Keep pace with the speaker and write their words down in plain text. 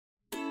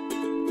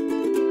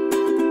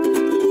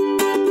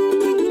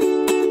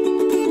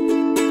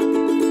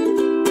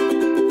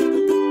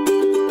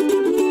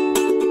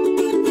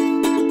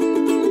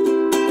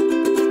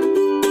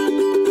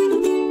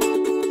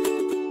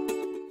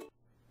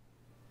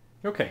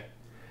Okay,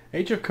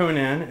 Age of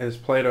Conan is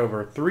played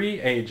over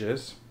 3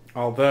 ages,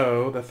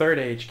 although the third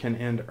age can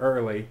end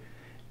early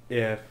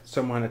if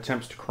someone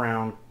attempts to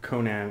crown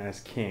Conan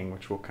as king,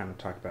 which we'll kind of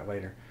talk about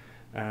later.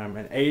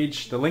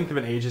 The length of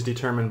an age is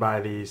determined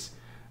by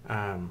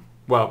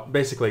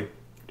basically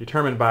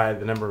determined by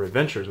the number of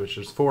adventures, which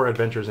is 4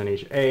 adventures in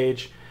each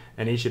age,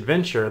 and each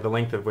adventure, the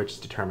length of which is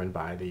determined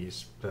by the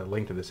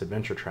length of this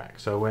adventure track.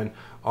 So when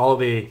all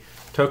the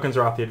tokens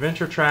are off the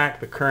adventure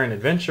track, the current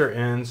adventure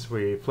ends,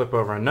 we flip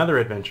over another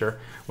adventure.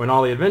 When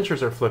all the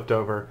adventures are flipped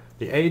over,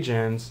 the age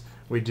ends,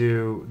 we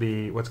do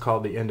what's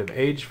called the end of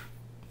age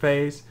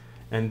phase,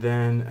 and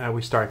then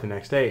we start the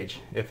next age.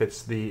 If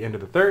it's the end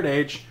of the third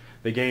age,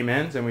 the game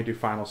ends and we do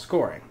final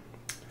scoring.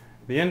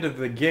 The end of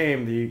the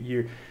game,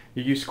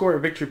 you score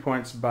victory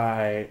points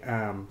by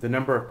the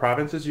number of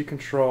provinces you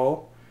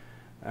control,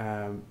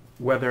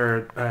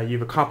 whether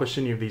you've accomplished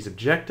any of these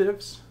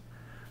objectives,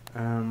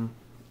 and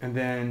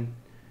then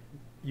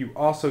you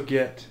also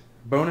get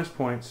bonus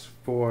points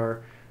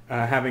for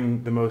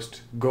having the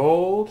most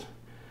gold,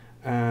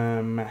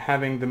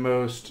 having the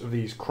most of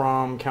these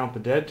Crom Count the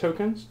Dead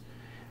tokens,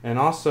 and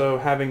also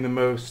having the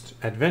most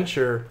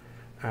adventure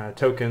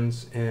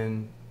tokens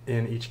in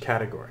each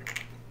category.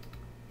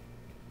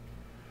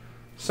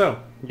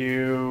 So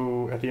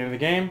you, at the end of the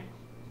game,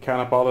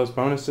 count up all those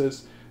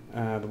bonuses.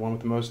 The one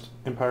with the most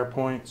empire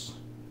points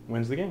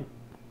wins the game.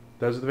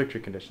 Those are the victory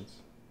conditions.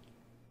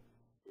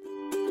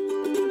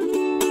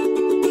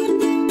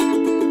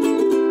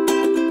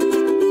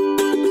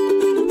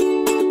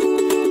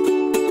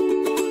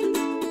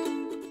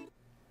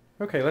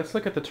 Okay, let's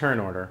look at the turn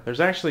order.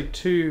 There's actually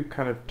 2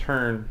 kind of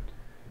turn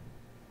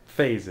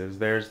phases.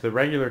 There's the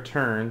regular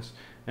turns,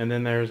 and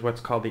then there's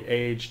what's called the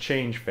age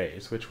change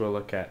phase, which we'll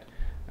look at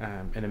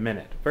in a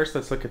minute. First,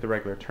 let's look at the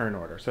regular turn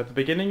order. So at the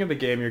beginning of the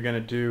game, you're going to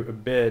do a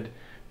bid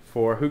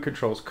for who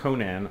controls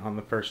Conan on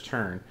the first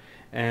turn.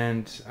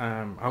 And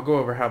I'll go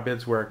over how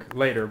bids work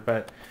later,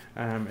 but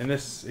in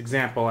this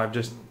example,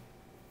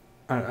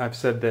 I've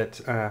said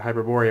that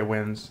Hyperborea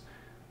wins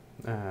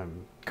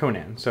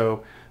Conan.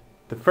 So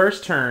the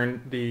first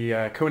turn,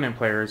 the Conan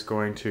player is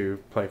going to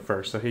play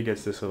first, so he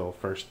gets this little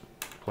first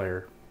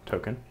player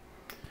token.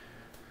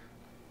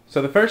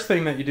 So the first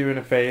thing that you do in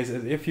a phase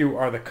is, if you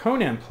are the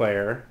Conan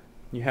player,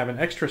 you have an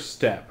extra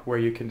step where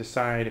you can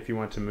decide if you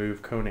want to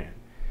move Conan.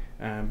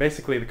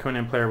 Basically, the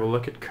Conan player will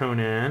look at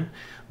Conan,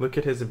 look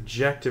at his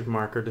objective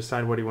marker,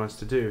 decide what he wants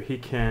to do. He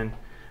can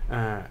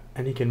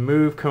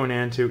move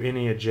Conan to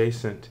any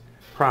adjacent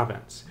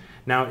province.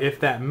 Now, if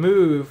that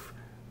move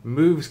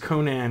moves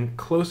Conan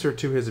closer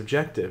to his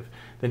objective,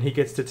 then he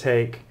gets to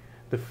take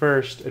the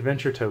first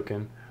adventure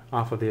token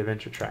off of the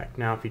adventure track.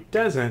 Now, if it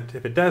doesn't,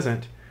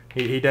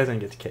 he doesn't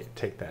get to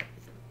take that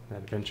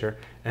adventure,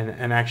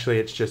 and actually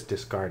it's just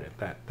discarded.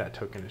 That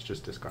token is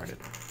just discarded.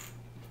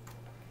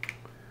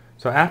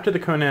 So after the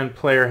Conan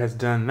player has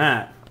done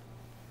that,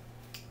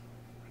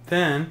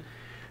 then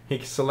he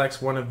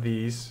selects one of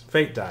these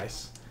fate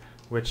dice,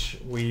 which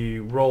we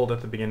rolled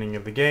at the beginning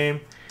of the game,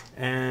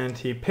 and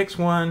he picks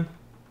one,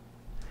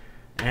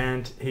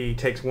 and he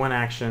takes one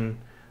action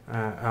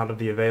out of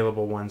the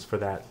available ones for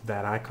that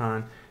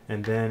icon,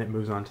 and then it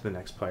moves on to the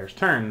next player's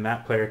turn. And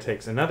that player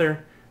takes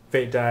another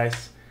fate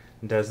dice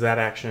and does that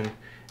action.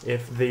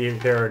 If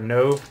there are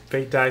no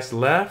fate dice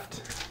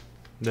left,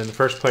 then the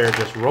first player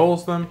just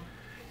rolls them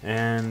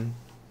and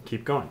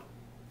keep going.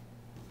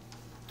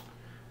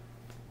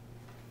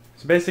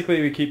 So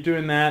basically, we keep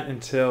doing that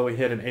until we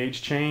hit an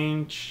age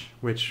change,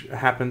 which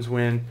happens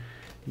when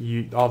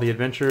all the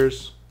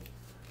adventures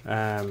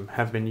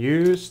have been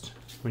used.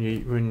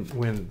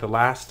 When the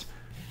last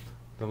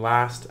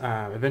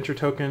adventure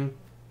token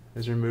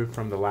is removed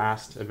from the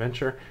last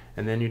adventure,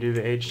 and then you do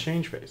the age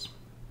change phase,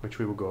 which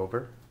we will go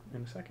over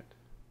in a second.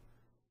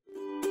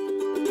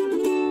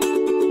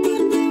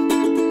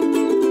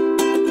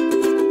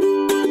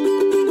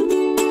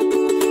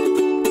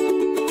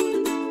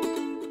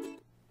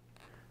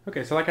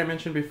 Okay, so like I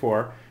mentioned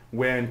before,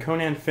 when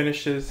Conan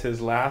finishes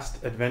his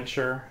last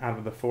adventure out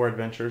of the 4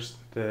 adventures,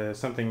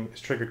 something is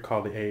triggered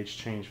called the age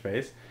change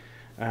phase.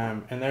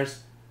 And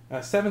there's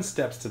 7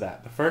 steps to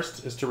that. The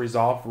first is to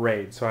resolve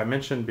raids. So I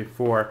mentioned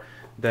before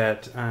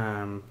that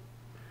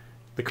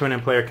the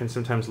Conan player can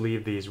sometimes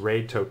leave these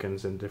raid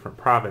tokens in different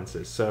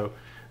provinces. So,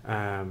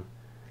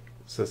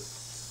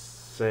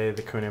 say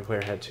the Conan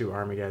player had 2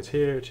 army guys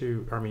here,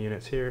 2 army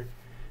units here,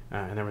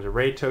 and there was a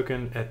raid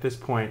token. At this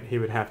point, he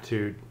would have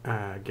to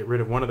get rid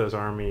of one of those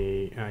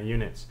army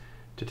units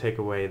to take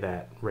away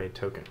that raid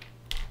token.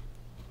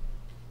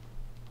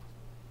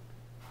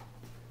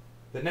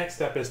 The next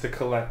step is to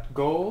collect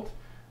gold.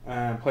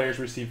 Players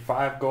receive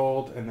 5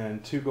 gold and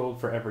then 2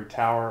 gold for every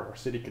tower or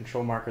city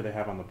control marker they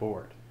have on the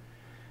board.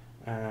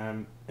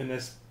 In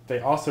this, they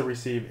also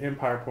receive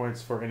empire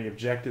points for any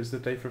objectives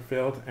that they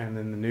fulfilled, and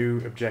then the new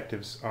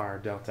objectives are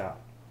dealt out.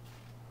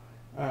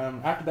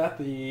 After that,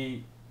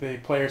 the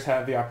players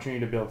have the opportunity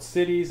to build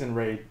cities and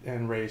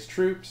raise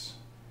troops,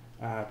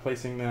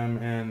 placing them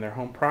in their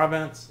home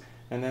province,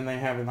 and then they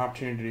have an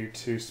opportunity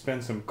to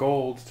spend some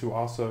gold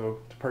to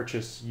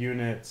purchase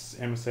units,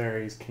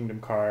 emissaries, kingdom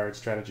cards,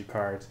 strategy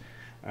cards,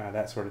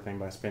 that sort of thing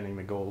by spending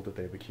the gold that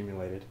they've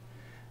accumulated.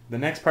 The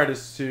next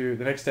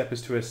step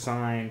is to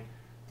assign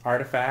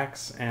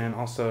artifacts and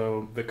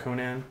also the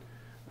Conan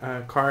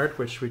card,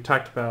 which we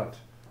talked about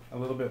a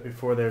little bit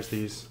before. There's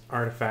these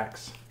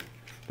artifacts.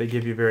 They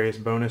give you various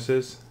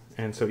bonuses,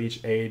 and so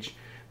each age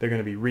they're going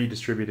to be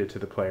redistributed to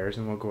the players,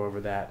 and we'll go over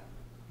that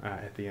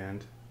at the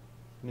end,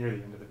 near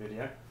the end of the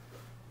video.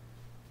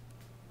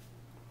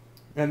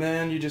 And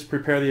then you just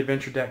prepare the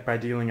adventure deck by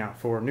dealing out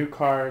 4 new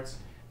cards,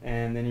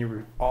 and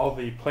then all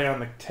the play on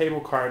the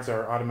table cards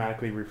are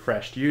automatically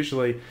refreshed.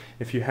 Usually,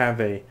 if you have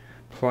a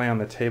play on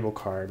the table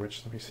card,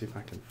 which let me see if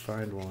I can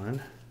find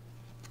one.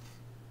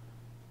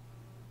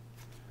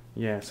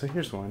 Yeah, so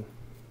here's one.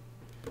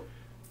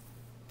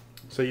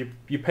 So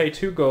you pay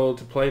 2 gold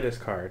to play this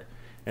card,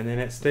 and then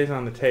it stays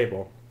on the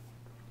table.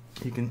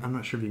 I'm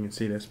not sure if you can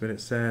see this, but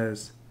it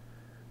says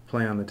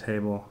play on the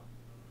table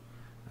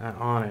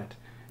on it.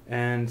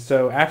 And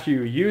so after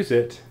you use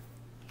it,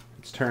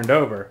 it's turned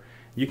over.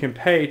 You can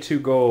pay 2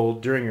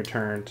 gold during your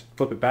turn to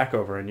flip it back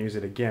over and use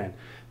it again.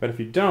 But if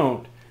you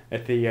don't,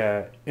 at the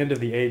end of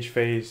the age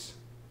phase,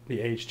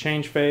 the age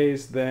change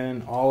phase,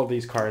 then all of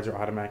these cards are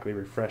automatically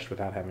refreshed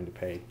without having to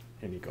pay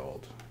any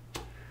gold.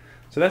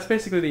 So that's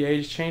basically the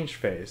age change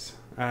phase.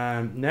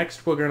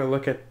 Next, we're going to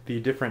look at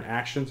the different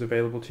actions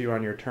available to you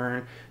on your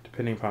turn,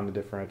 depending upon the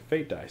different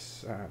fate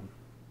dice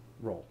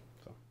roll.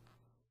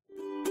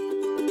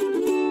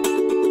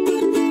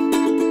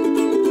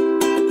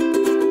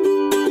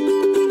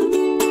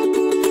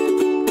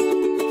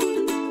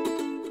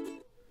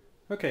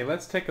 Okay,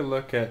 let's take a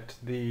look at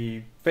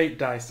the fate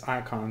dice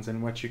icons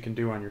and what you can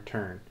do on your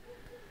turn.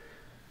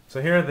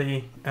 So here are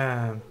the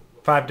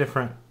 5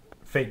 different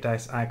fate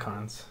dice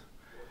icons.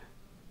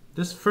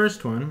 This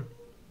first one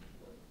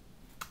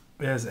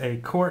is a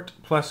court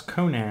plus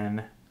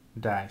Conan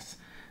dice.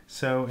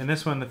 So in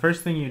this one, the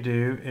first thing you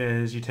do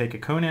is you take a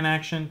Conan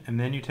action and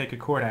then you take a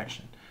court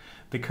action.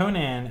 The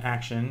Conan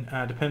action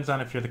depends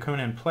on if you're the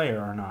Conan player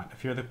or not.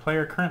 If you're the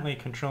player currently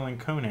controlling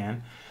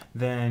Conan,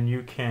 then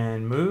you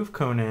can move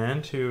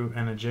Conan to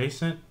an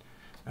adjacent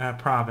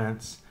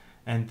province,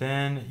 and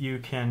then you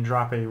can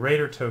drop a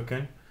raider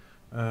token.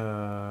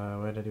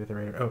 What did I do with the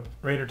raider? Oh,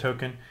 raider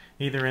token,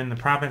 either in the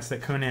province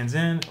that Conan's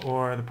in,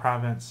 or the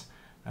province,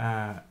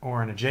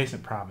 or an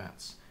adjacent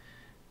province.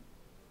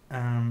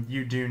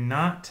 You do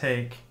not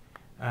take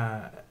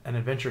an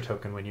adventure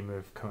token when you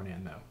move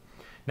Conan, though.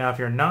 Now, if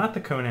you're not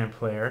the Conan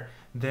player,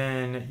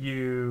 then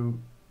you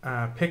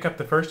pick up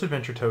the first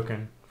adventure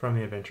token from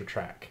the adventure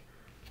track,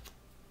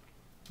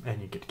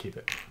 and you get to keep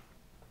it.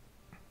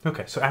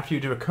 Okay, so after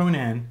you do a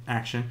Conan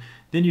action,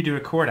 then you do a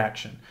court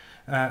action.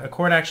 A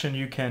court action,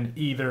 you can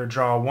either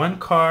draw 1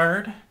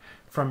 card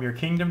from your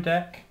kingdom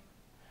deck,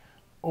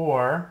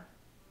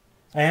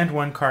 and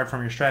 1 card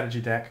from your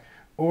strategy deck,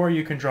 or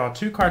you can draw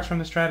 2 cards from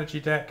the strategy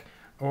deck,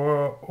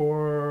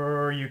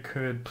 or you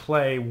could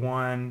play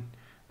 1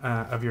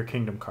 of your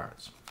kingdom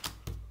cards.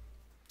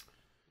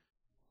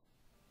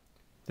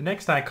 The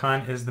next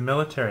icon is the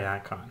military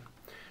icon.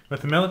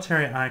 With the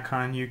military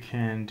icon, you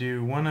can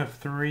do one of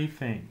 3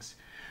 things.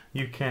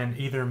 You can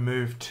either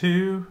move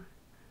 2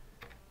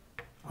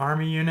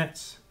 army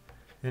units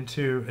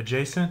into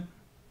adjacent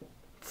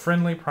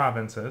friendly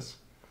provinces,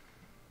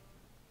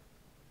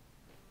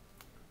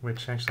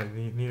 which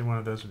actually neither one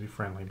of those would be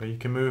friendly, but you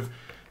can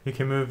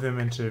move them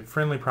into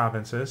friendly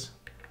provinces.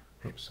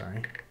 Oops,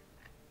 sorry.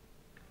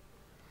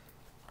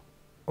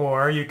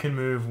 Or you can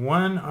move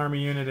 1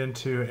 army unit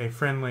into a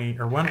friendly,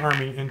 or 1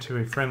 army into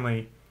a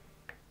friendly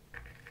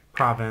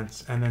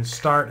province, and then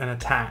start an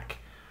attack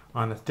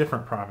on a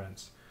different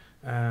province.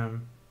 So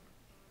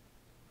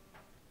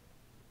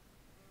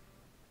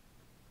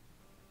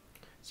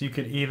you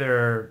could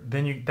either,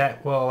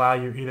 that will allow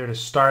you either to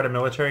start a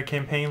military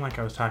campaign like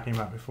I was talking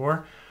about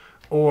before,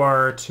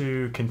 or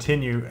to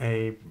continue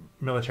a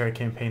military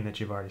campaign that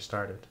you've already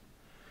started.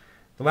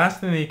 The last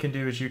thing that you can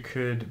do is you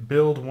could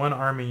build 1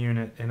 army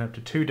unit in up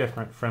to 2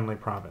 different friendly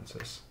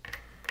provinces.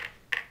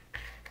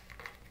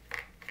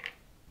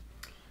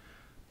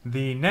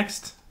 The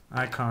next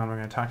icon we're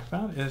going to talk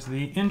about is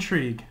the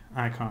intrigue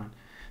icon.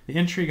 The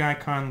intrigue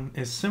icon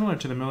is similar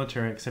to the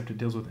military, except it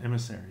deals with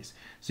emissaries.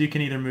 So you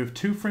can either move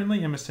 2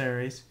 friendly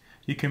emissaries,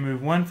 you can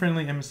move 1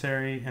 friendly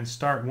emissary and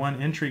start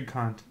 1 intrigue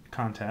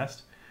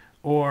contest,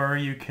 or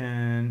you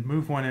can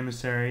move 1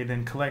 emissary,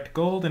 then collect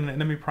gold in an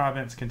enemy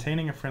province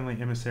containing a friendly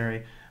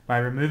emissary by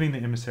removing the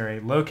emissary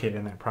located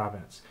in that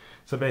province.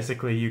 So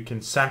basically you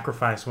can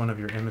sacrifice 1 of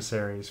your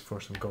emissaries for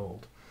some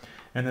gold.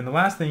 And then the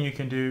last thing you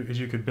can do is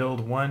you could build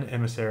 1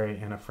 emissary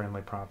in a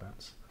friendly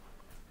province.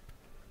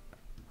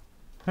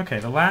 Okay,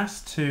 the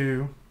last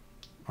 2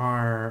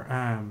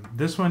 are,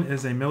 this one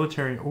is a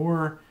military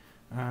or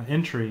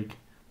intrigue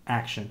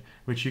action,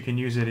 which you can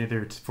use it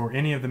either for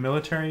any of the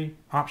military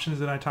options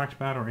that I talked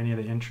about or any of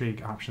the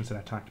intrigue options that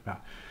I talked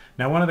about.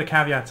 Now, one of the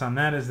caveats on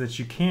that is that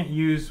you can't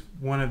use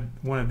one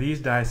of these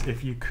dice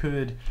if you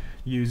could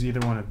use either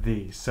one of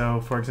these.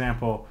 So, for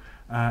example,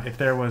 if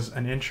there was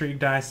an intrigue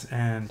dice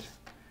and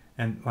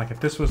like if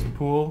this was the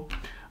pool,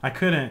 I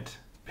couldn't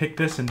pick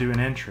this and do an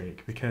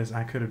intrigue because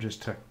I could have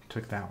just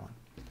took that one.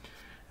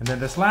 And then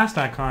this last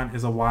icon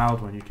is a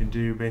wild one. You can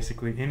do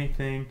basically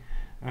anything,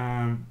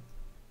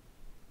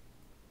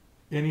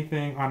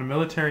 anything on a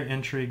military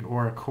intrigue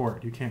or a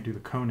court. You can't do the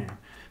Conan.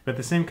 But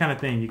the same kind of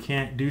thing. You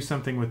can't do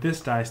something with this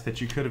dice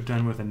that you could have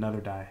done with another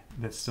die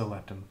that's still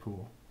left in the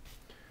pool.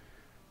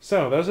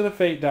 So those are the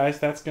fate dice.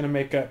 That's going to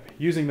make up,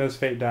 using those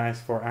fate dice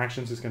for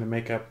actions is going to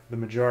make up the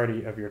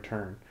majority of your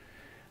turn.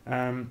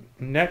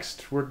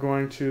 Next, we're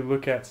going to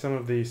look at some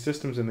of the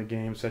systems in the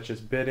game, such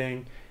as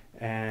bidding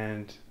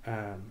and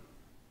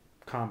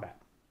combat.